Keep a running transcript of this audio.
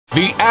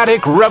The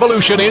attic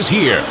revolution is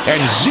here,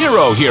 and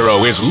Zero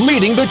Hero is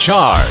leading the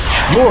charge.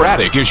 Your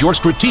attic is your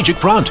strategic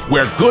front,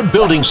 where good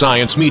building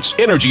science meets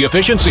energy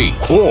efficiency,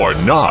 or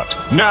not.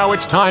 Now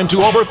it's time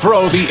to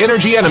overthrow the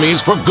energy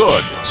enemies for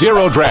good.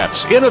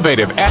 ZeroDraft's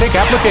innovative attic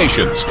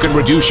applications can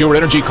reduce your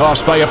energy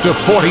cost by up to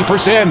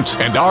 40%,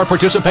 and our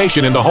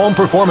participation in the Home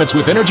Performance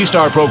with Energy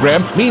Star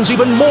program means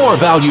even more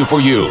value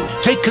for you.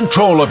 Take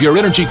control of your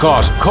energy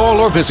costs. Call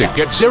or visit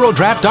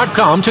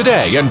GetZeroDraft.com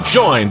today and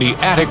join the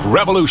attic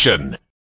revolution.